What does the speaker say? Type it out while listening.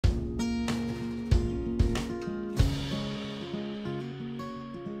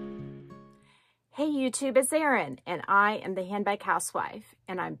Hey YouTube, it's Erin, and I am the Handbag Housewife,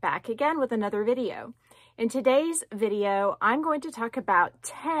 and I'm back again with another video. In today's video, I'm going to talk about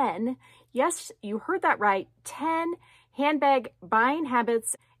 10, yes, you heard that right, 10 handbag buying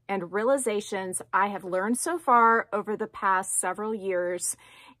habits and realizations I have learned so far over the past several years.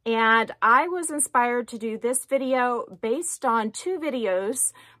 And I was inspired to do this video based on two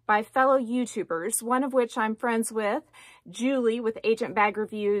videos by fellow YouTubers, one of which I'm friends with, Julie with Agent Bag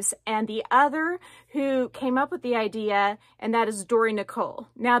Reviews, and the other who came up with the idea, and that is Dory Nicole.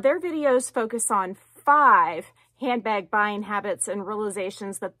 Now, their videos focus on 5 handbag buying habits and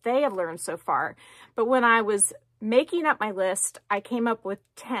realizations that they have learned so far. But when I was making up my list, I came up with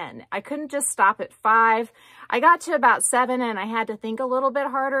 10. I couldn't just stop at 5. I got to about 7 and I had to think a little bit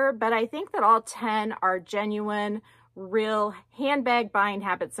harder, but I think that all 10 are genuine, real handbag buying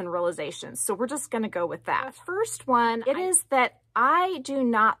habits and realizations. So we're just going to go with that. The first one, it is that I do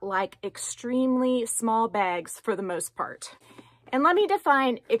not like extremely small bags for the most part. And let me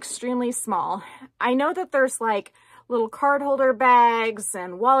define extremely small. I know that there's like little card holder bags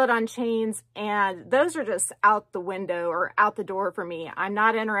and wallet on chains, and those are just out the window or out the door for me. I'm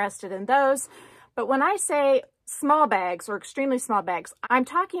not interested in those. But when I say small bags or extremely small bags, I'm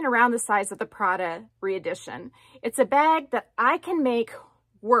talking around the size of the Prada re-edition. It's a bag that I can make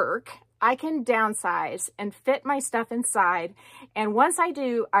work. I can downsize and fit my stuff inside. And once I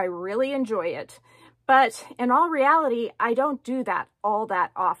do, I really enjoy it. But in all reality, I don't do that all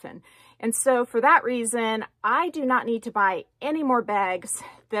that often. And so for that reason, I do not need to buy any more bags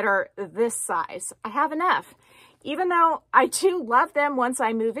that are this size. I have enough. Even though I do love them once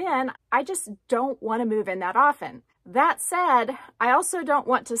I move in, I just don't want to move in that often. That said, I also don't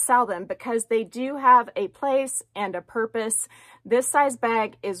want to sell them because they do have a place and a purpose. This size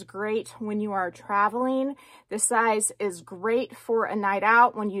bag is great when you are traveling. This size is great for a night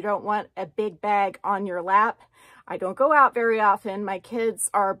out when you don't want a big bag on your lap. I don't go out very often. My kids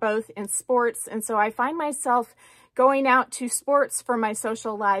are both in sports, and so I find myself going out to sports for my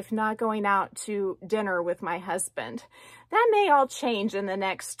social life, not going out to dinner with my husband. That may all change in the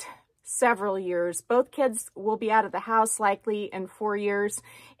next several years. Both kids will be out of the house likely in 4 years,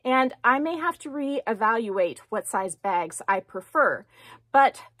 and I may have to reevaluate what size bags I prefer.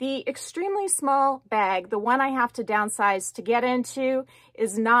 But the extremely small bag, the one I have to downsize to get into,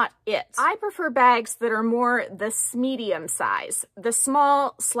 is not it. I prefer bags that are more the medium size, the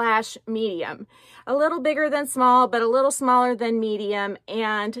small/medium. A little bigger than small, but a little smaller than medium,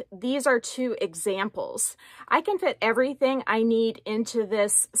 and these are 2 examples. I can fit everything I need into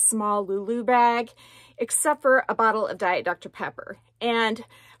this small Lulu bag, except for a bottle of Diet Dr. Pepper. And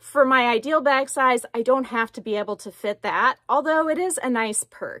for my ideal bag size, I don't have to be able to fit that, although it is a nice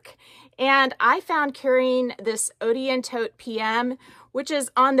perk. And I found carrying this Odeon Tote PM, which is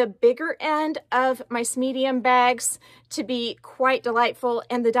on the bigger end of my medium bags, to be quite delightful,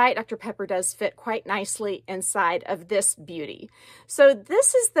 and the Diet Dr. Pepper does fit quite nicely inside of this beauty. So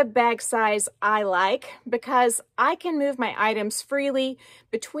this is the bag size I like because I can move my items freely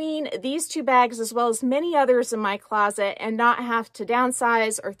between these 2 bags as well as many others in my closet and not have to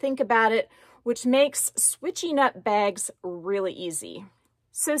downsize or think about it, which makes switching up bags really easy.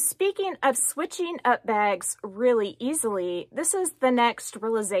 So speaking of switching up bags really easily, this is the next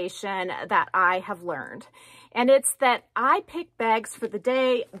realization that I have learned. And it's that I pick bags for the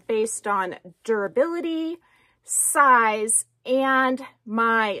day based on durability, size, and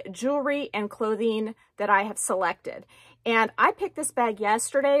my jewelry and clothing that I have selected. And I picked this bag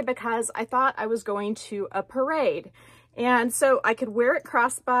yesterday because I thought I was going to a parade. And so I could wear it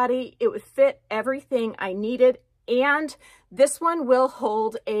crossbody, it would fit everything I needed, and this one will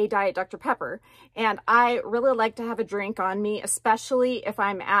hold a Diet Dr. Pepper. And I really like to have a drink on me, especially if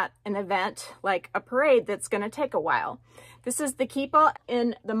I'm at an event like a parade that's going to take a while. This is the Keepa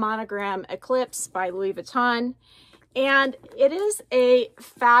in the Monogram Eclipse by Louis Vuitton. And it is a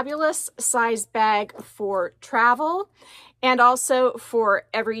fabulous size bag for travel and also for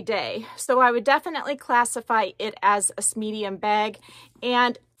every day. So I would definitely classify it as a medium bag.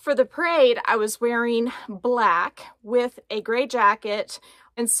 And for the parade, I was wearing black with a gray jacket.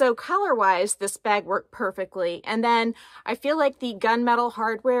 And so color-wise, this bag worked perfectly. And then I feel like the gunmetal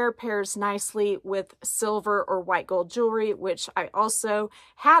hardware pairs nicely with silver or white gold jewelry, which I also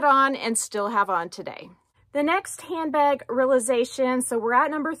had on and still have on today. The next handbag realization, so we're at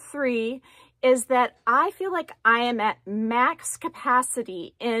number 3, is that I feel like I am at max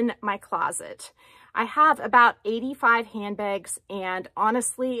capacity in my closet. I have about 85 handbags, and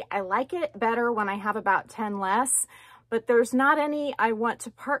honestly, I like it better when I have about 10 less. but there's not any I want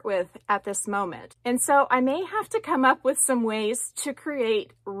to part with at this moment. And so I may have to come up with some ways to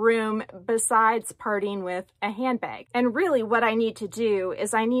create room besides parting with a handbag. And really what I need to do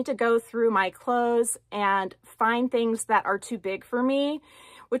is I need to go through my clothes and find things that are too big for me,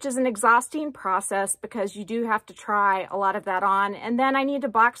 which is an exhausting process because you do have to try a lot of that on. And then I need to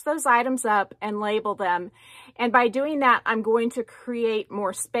box those items up and label them. And by doing that, I'm going to create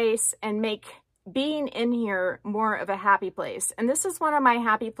more space and make being in here more of a happy place. And this is one of my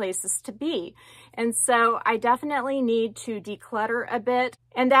happy places to be. And so I definitely need to declutter a bit.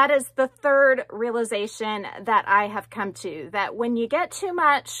 And that is the third realization that I have come to, that when you get too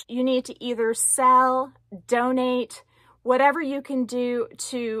much, you need to either sell, donate, whatever you can do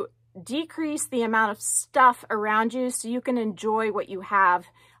to decrease the amount of stuff around you so you can enjoy what you have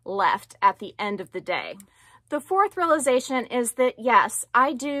left at the end of the day. The fourth realization is that, yes,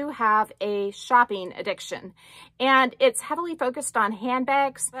 I do have a shopping addiction, and it's heavily focused on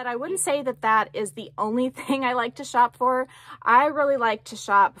handbags, but I wouldn't say that that is the only thing I like to shop for. I really like to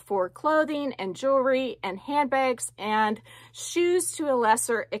shop for clothing and jewelry and handbags and shoes to a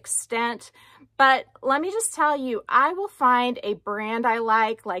lesser extent. But let me just tell you, I will find a brand I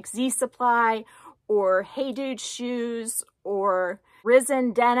like Z Supply or Hey Dude Shoes or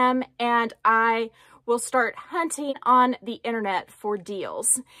Risen Denim, and I will start hunting on the internet for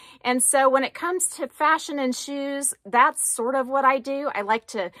deals. And so when it comes to fashion and shoes, that's sort of what I do. I like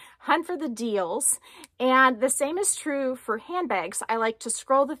to hunt for the deals. And the same is true for handbags. I like to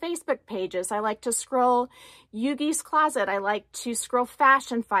scroll the Facebook pages. I like to scroll Yugi's Closet. I like to scroll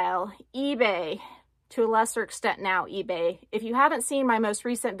Fashion File, eBay, to a lesser extent now eBay. If you haven't seen my most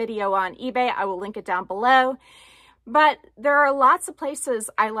recent video on eBay, I will link it down below. But there are lots of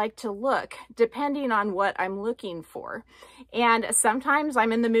places I like to look depending on what I'm looking for. And sometimes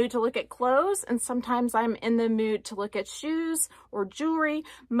I'm in the mood to look at clothes, and sometimes I'm in the mood to look at shoes or jewelry.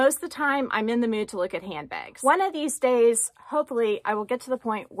 Most of the time I'm in the mood to look at handbags. One of these days, hopefully, I will get to the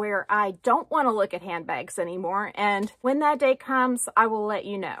point where I don't want to look at handbags anymore. And when that day comes, I will let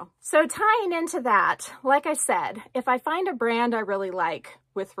you know. So tying into that, like I said, if I find a brand I really like,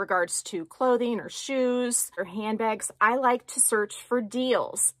 with regards to clothing or shoes or handbags, I like to search for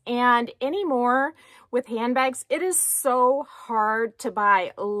deals. And anymore with handbags, it is so hard to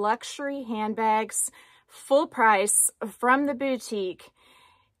buy luxury handbags full price from the boutique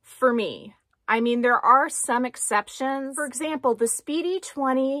for me. I mean, there are some exceptions. For example, the Speedy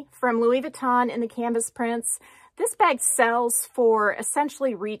 20 from Louis Vuitton in the canvas prints, this bag sells for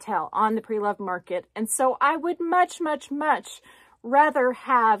essentially retail on the pre-loved market. And so I would much rather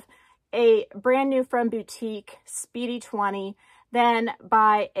have a brand new from boutique Speedy 20 than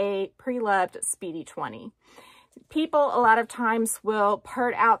buy a pre-loved Speedy 20. People a lot of times will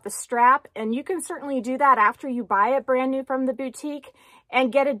part out the strap, and you can certainly do that after you buy it brand new from the boutique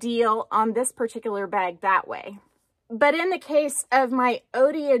and get a deal on this particular bag that way. But in the case of my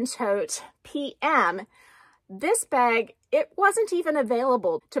Odeon Tote PM, this bag, it wasn't even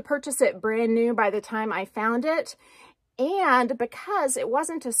available to purchase it brand new by the time I found it. And because it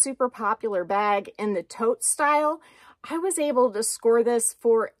wasn't a super popular bag in the tote style, I was able to score this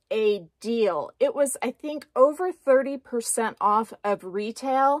for a deal. It was, I think, over 30% off of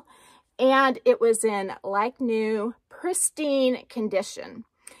retail, and it was in like new, pristine condition.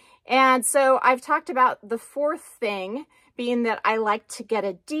 And so I've talked about the fourth thing being that I like to get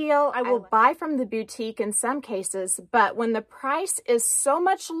a deal. I will buy from the boutique in some cases, but when the price is so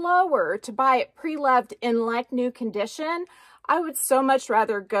much lower to buy it pre-loved in like new condition, I would so much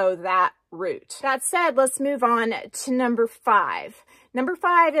rather go that route. That said, let's move on to number 5. Number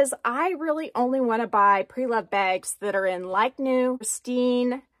 5 is I really only want to buy pre-loved bags that are in like new,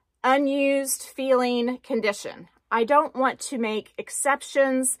 pristine, unused feeling condition. I don't want to make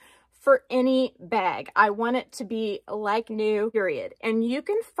exceptions for any bag. I want it to be like new, period. And you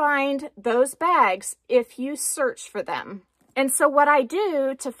can find those bags if you search for them. And so what I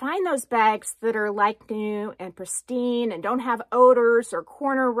do to find those bags that are like new and pristine and don't have odors or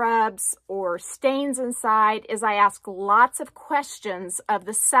corner rubs or stains inside is I ask lots of questions of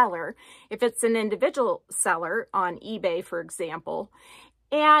the seller, if it's an individual seller on eBay, for example.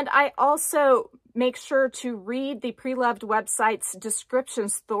 And I also make sure to read the pre-loved website's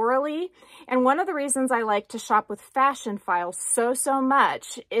descriptions thoroughly. And one of the reasons I like to shop with Fashion File so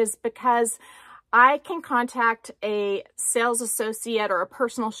much is because I can contact a sales associate or a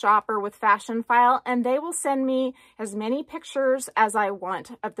personal shopper with Fashion File, and they will send me as many pictures as I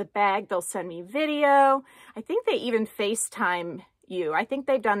want of the bag. They'll send me video. I think they even FaceTime you. I think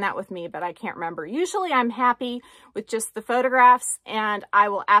they've done that with me, but I can't remember. Usually I'm happy with just the photographs, and I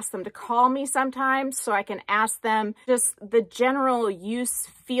will ask them to call me sometimes so I can ask them just the general use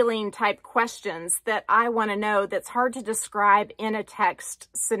feeling type questions that I want to know that's hard to describe in a text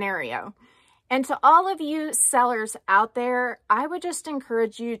scenario. And to all of you sellers out there, I would just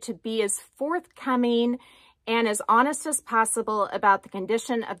encourage you to be as forthcoming and as honest as possible about the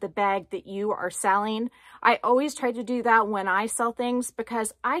condition of the bag that you are selling. I always try to do that when I sell things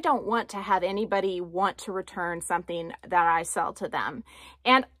because I don't want to have anybody want to return something that I sell to them.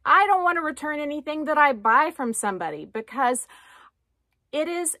 And I don't want to return anything that I buy from somebody because it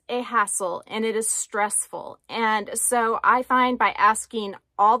is a hassle and it is stressful. And so I find by asking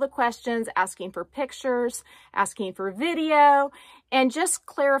all the questions, asking for pictures, asking for video, and just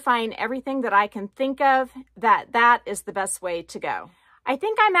clarifying everything that I can think of, that is the best way to go. I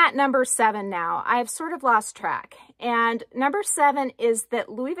think I'm at number 7 now. I've sort of lost track. And number 7 is that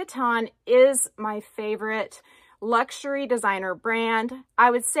Louis Vuitton is my favorite luxury designer brand.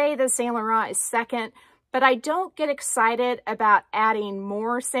 I would say that Saint Laurent is second, but I don't get excited about adding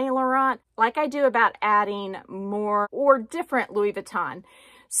more Saint Laurent like I do about adding more or different Louis Vuitton.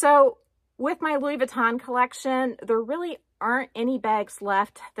 So with my Louis Vuitton collection, there really aren't any bags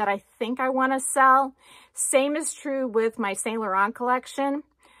left that I think I want to sell. Same is true with my Saint Laurent collection.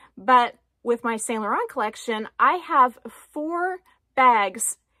 But with my Saint Laurent collection, I have 4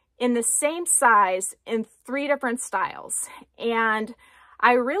 bags in the same size in 3 different styles. And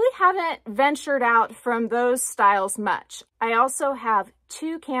I really haven't ventured out from those styles much. I also have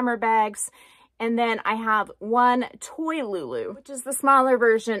 2 camera bags, and then I have 1 toy Lulu, which is the smaller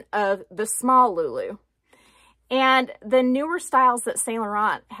version of the small Lulu. And the newer styles that Saint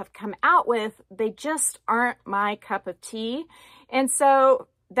Laurent have come out with, they just aren't my cup of tea. And so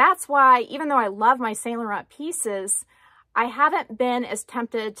that's why, even though I love my Saint Laurent pieces, I haven't been as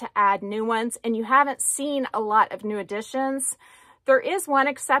tempted to add new ones, and you haven't seen a lot of new additions. There is one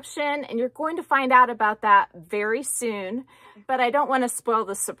exception, and you're going to find out about that very soon, but I don't want to spoil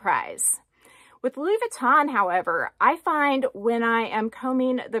the surprise. With Louis Vuitton, however, I find when I am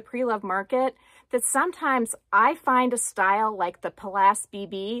combing the pre-love market that sometimes I find a style like the Palace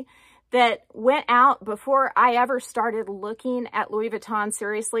BB that went out before I ever started looking at Louis Vuitton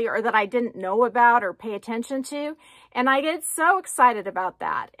seriously, or that I didn't know about or pay attention to, and I get so excited about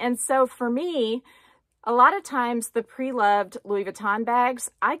that. And so for me, a lot of times the pre-loved Louis Vuitton bags,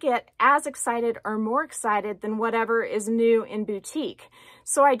 I get as excited or more excited than whatever is new in boutique.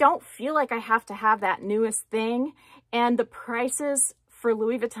 So I don't feel like I have to have that newest thing. And the prices for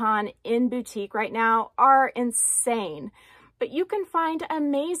Louis Vuitton in boutique right now are insane. But you can find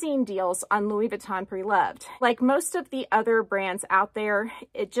amazing deals on Louis Vuitton pre-loved. Like most of the other brands out there,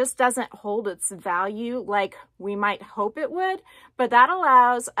 it just doesn't hold its value like we might hope it would, but that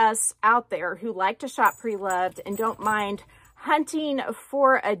allows us out there who like to shop pre-loved and don't mind hunting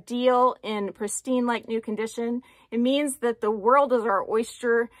for a deal in pristine like new condition. It means that the world is our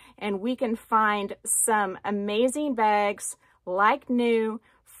oyster and we can find some amazing bags like new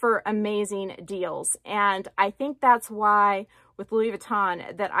for amazing deals. And I think that's why with Louis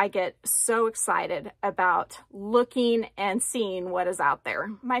Vuitton that I get so excited about looking and seeing what is out there.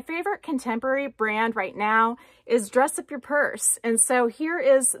 My favorite contemporary brand right now is Dress Up Your Purse. And so here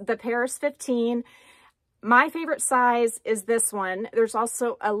is the Paris 15. My favorite size is this one. There's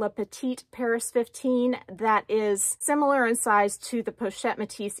also a Le Petite Paris 15 that is similar in size to the Pochette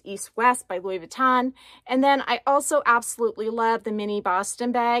Métis East West by Louis Vuitton. And then I also absolutely love the Mini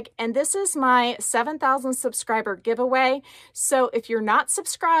Boston bag. And this is my 7,000 subscriber giveaway. So if you're not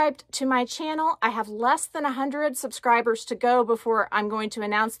subscribed to my channel, I have less than 100 subscribers to go before I'm going to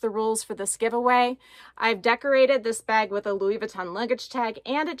announce the rules for this giveaway. I've decorated this bag with a Louis Vuitton luggage tag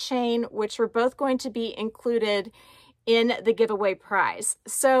and a chain, which are both going to be included in the giveaway prize.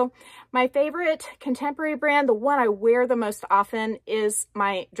 So my favorite contemporary brand, the one I wear the most often, is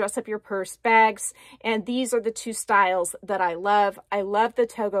my Dress Up Your Purse bags. And these are the 2 styles that I love. I love the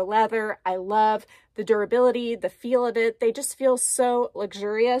Togo leather. I love the durability, the feel of it. They just feel so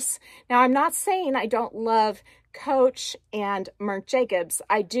luxurious. Now, I'm not saying I don't love Coach and Marc Jacobs.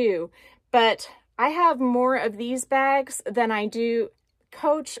 I do, but I have more of these bags than I do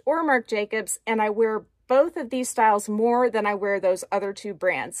Coach or Marc Jacobs, and I wear both of these styles more than I wear those other 2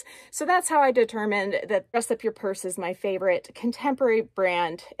 brands. So that's how I determined that Dress Up Your Purse is my favorite contemporary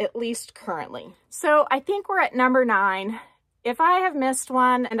brand, at least currently. So I think we're at number 9. If I have missed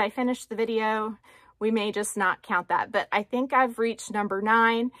one and I finished the video we may just not count that. But I think I've reached number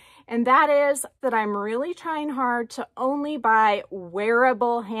 9, and that is that I'm really trying hard to only buy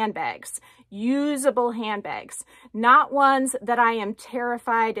wearable handbags, usable handbags, not ones that I am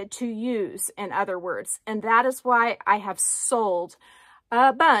terrified to use, in other words. And that is why I have sold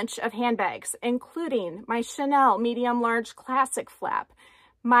a bunch of handbags, including my Chanel medium large classic flap,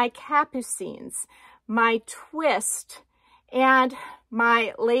 my Capucines, my Twist, and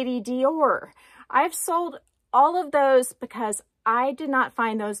my Lady Dior. I've sold all of those because I did not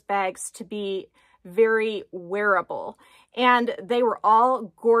find those bags to be very wearable, and they were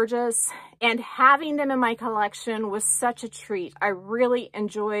all gorgeous, and having them in my collection was such a treat. I really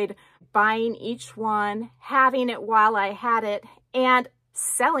enjoyed buying each one, having it while I had it, and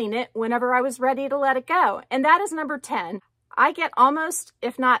selling it whenever I was ready to let it go. And that is number 10. I get almost,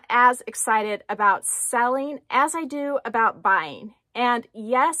 if not as excited about selling as I do about buying. And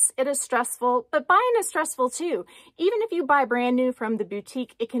yes, it is stressful, but buying is stressful too. Even if you buy brand new from the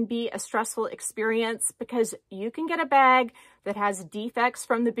boutique, it can be a stressful experience because you can get a bag that has defects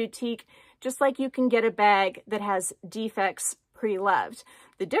from the boutique, just like you can get a bag that has defects pre-loved.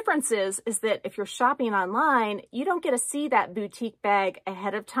 The difference is that if you're shopping online, you don't get to see that boutique bag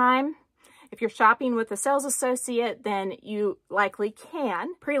ahead of time. If you're shopping with a sales associate, then you likely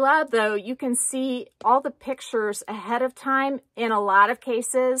can. Pre-loved, though, you can see all the pictures ahead of time in a lot of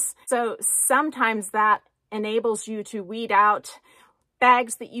cases. So sometimes that enables you to weed out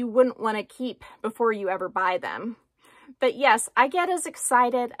bags that you wouldn't want to keep before you ever buy them. But yes, I get as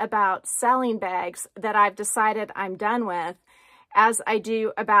excited about selling bags that I've decided I'm done with as I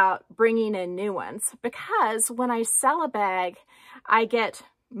do about bringing in new ones. Because when I sell a bag, I get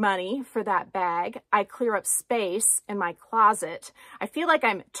money for that bag. I clear up space in my closet. I feel like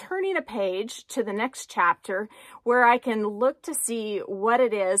I'm turning a page to the next chapter where I can look to see what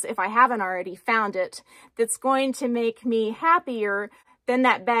it is, if I haven't already found it, that's going to make me happier than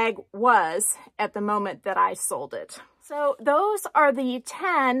that bag was at the moment that I sold it. So those are the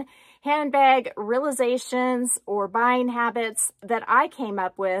 10 handbag realizations or buying habits that I came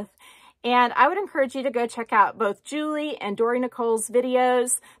up with. And I would encourage you to go check out both Julie and Dory Nicole's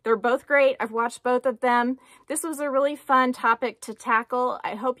videos. They're both great. I've watched both of them. This was a really fun topic to tackle.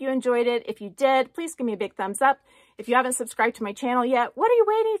 I hope you enjoyed it. If you did, please give me a big thumbs up. If you haven't subscribed to my channel yet, what are you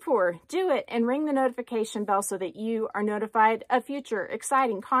waiting for? Do it and ring the notification bell so that you are notified of future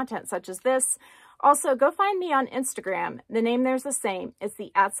exciting content such as this. Also, go find me on Instagram. The name there's the same. It's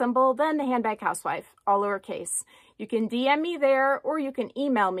the @ then the Handbag Housewife, all lowercase. You can DM me there, or you can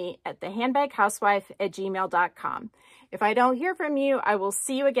email me at thehandbaghousewife@gmail.com. If I don't hear from you, I will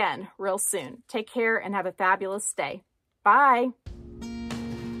see you again real soon. Take care and have a fabulous day. Bye.